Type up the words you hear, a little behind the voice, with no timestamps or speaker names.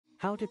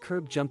How to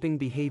curb jumping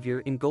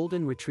behavior in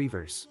golden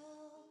retrievers.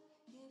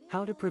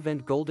 How to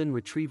prevent golden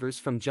retrievers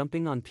from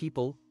jumping on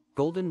people.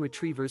 Golden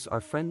retrievers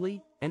are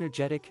friendly,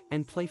 energetic,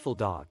 and playful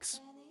dogs.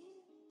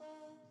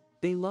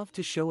 They love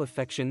to show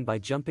affection by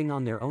jumping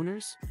on their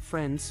owners,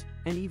 friends,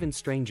 and even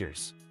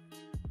strangers.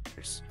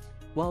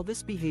 While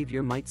this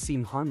behavior might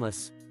seem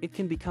harmless, it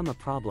can become a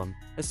problem,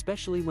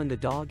 especially when the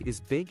dog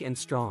is big and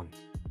strong.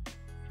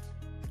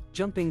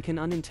 Jumping can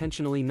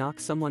unintentionally knock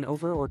someone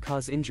over or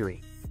cause injury.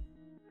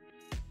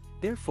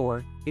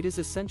 Therefore, it is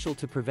essential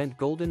to prevent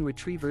golden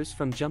retrievers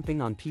from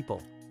jumping on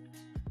people.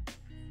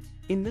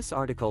 In this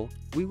article,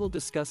 we will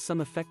discuss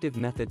some effective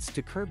methods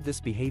to curb this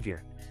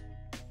behavior.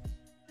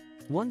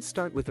 1.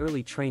 Start with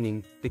early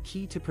training. The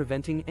key to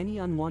preventing any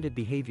unwanted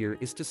behavior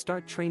is to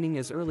start training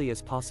as early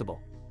as possible.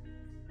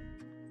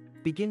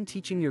 Begin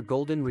teaching your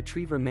golden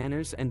retriever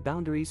manners and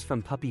boundaries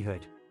from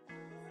puppyhood.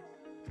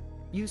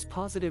 Use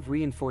positive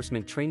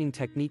reinforcement training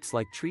techniques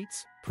like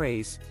treats,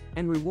 praise,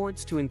 and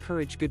rewards to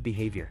encourage good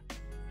behavior.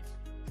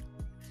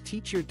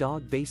 Teach your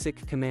dog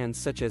basic commands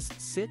such as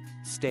sit,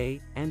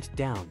 stay, and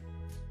down.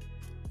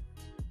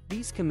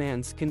 These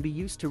commands can be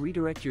used to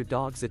redirect your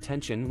dog's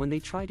attention when they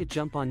try to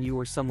jump on you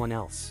or someone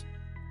else.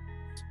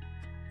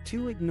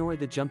 2. Ignore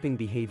the jumping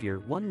behavior.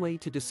 One way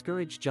to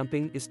discourage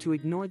jumping is to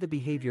ignore the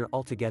behavior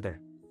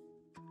altogether.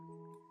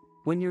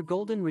 When your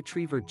golden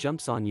retriever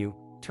jumps on you,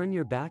 turn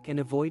your back and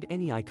avoid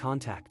any eye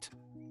contact.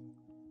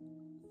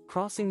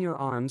 Crossing your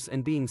arms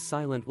and being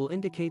silent will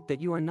indicate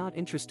that you are not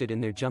interested in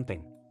their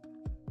jumping.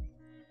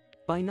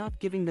 By not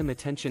giving them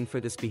attention for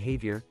this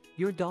behavior,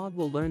 your dog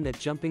will learn that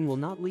jumping will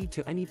not lead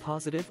to any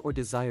positive or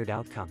desired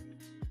outcome.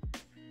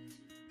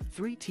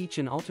 3. Teach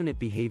an alternate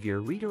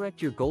behavior.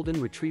 Redirect your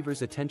golden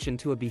retriever's attention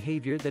to a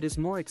behavior that is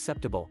more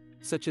acceptable,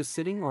 such as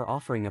sitting or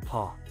offering a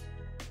paw.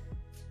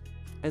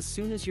 As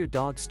soon as your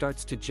dog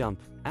starts to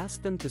jump,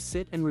 ask them to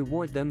sit and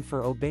reward them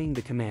for obeying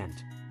the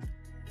command.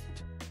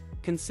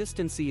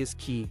 Consistency is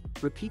key.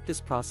 Repeat this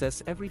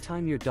process every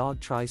time your dog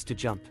tries to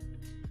jump.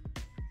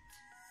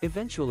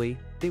 Eventually,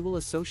 they will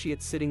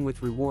associate sitting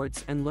with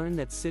rewards and learn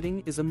that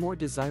sitting is a more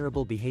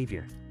desirable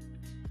behavior.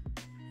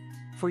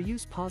 4.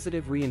 Use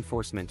positive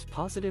reinforcement.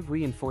 Positive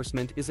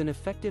reinforcement is an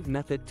effective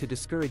method to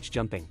discourage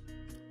jumping.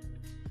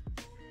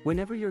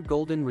 Whenever your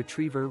golden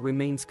retriever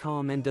remains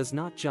calm and does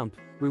not jump,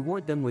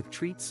 reward them with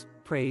treats,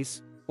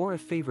 praise, or a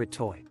favorite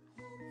toy.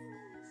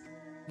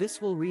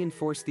 This will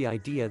reinforce the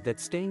idea that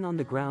staying on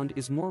the ground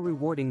is more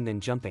rewarding than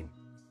jumping.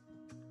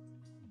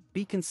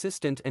 Be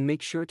consistent and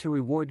make sure to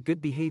reward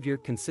good behavior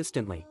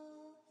consistently.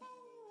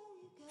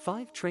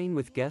 5. Train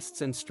with guests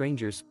and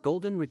strangers.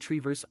 Golden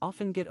retrievers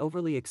often get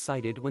overly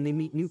excited when they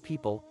meet new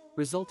people,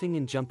 resulting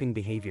in jumping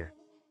behavior.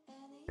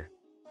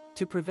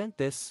 To prevent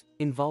this,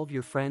 involve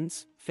your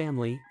friends,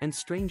 family, and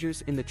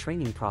strangers in the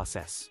training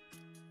process.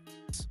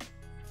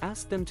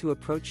 Ask them to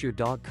approach your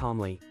dog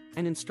calmly,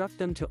 and instruct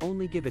them to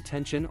only give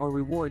attention or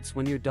rewards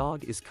when your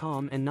dog is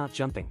calm and not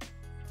jumping.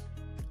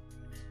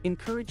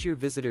 Encourage your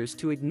visitors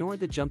to ignore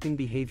the jumping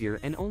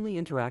behavior and only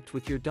interact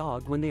with your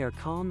dog when they are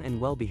calm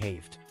and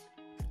well-behaved.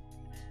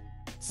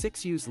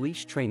 6. Use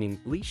leash training.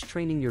 Leash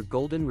training your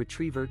golden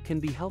retriever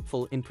can be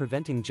helpful in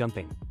preventing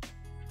jumping.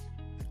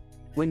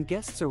 When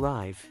guests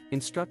arrive,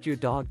 instruct your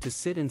dog to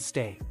sit and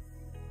stay.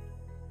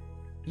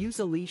 Use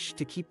a leash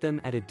to keep them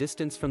at a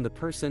distance from the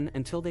person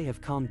until they have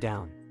calmed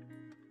down.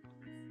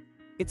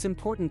 It's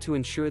important to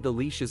ensure the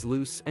leash is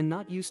loose and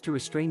not used to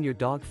restrain your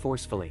dog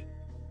forcefully.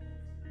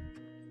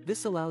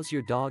 This allows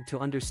your dog to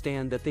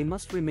understand that they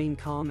must remain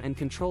calm and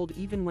controlled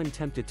even when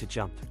tempted to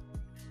jump.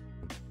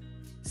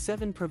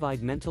 7.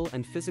 Provide mental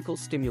and physical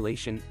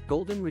stimulation.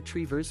 Golden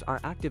retrievers are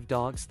active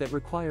dogs that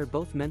require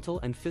both mental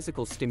and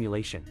physical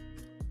stimulation.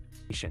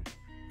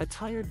 A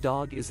tired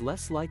dog is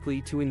less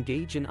likely to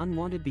engage in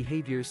unwanted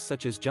behaviors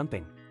such as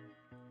jumping.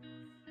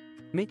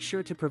 Make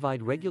sure to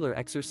provide regular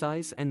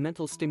exercise and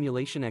mental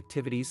stimulation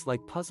activities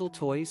like puzzle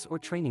toys or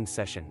training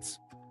sessions.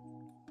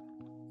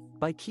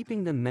 By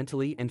keeping them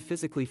mentally and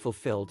physically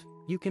fulfilled,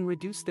 you can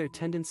reduce their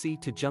tendency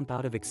to jump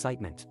out of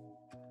excitement.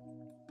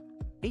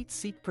 8.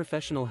 Seek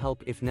professional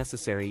help if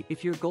necessary.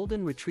 If your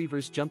golden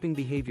retriever's jumping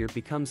behavior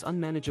becomes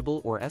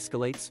unmanageable or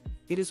escalates,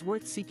 it is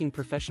worth seeking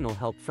professional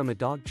help from a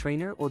dog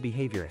trainer or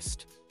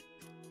behaviorist.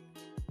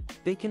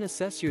 They can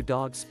assess your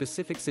dog's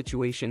specific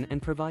situation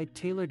and provide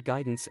tailored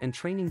guidance and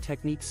training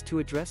techniques to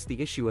address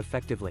the issue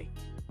effectively.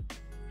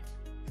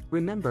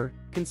 Remember,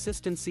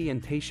 consistency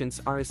and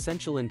patience are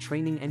essential in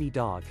training any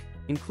dog,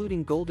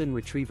 including golden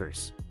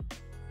retrievers.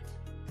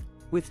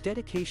 With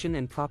dedication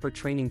and proper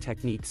training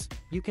techniques,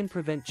 you can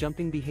prevent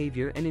jumping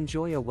behavior and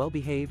enjoy a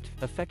well-behaved,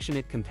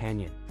 affectionate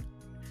companion.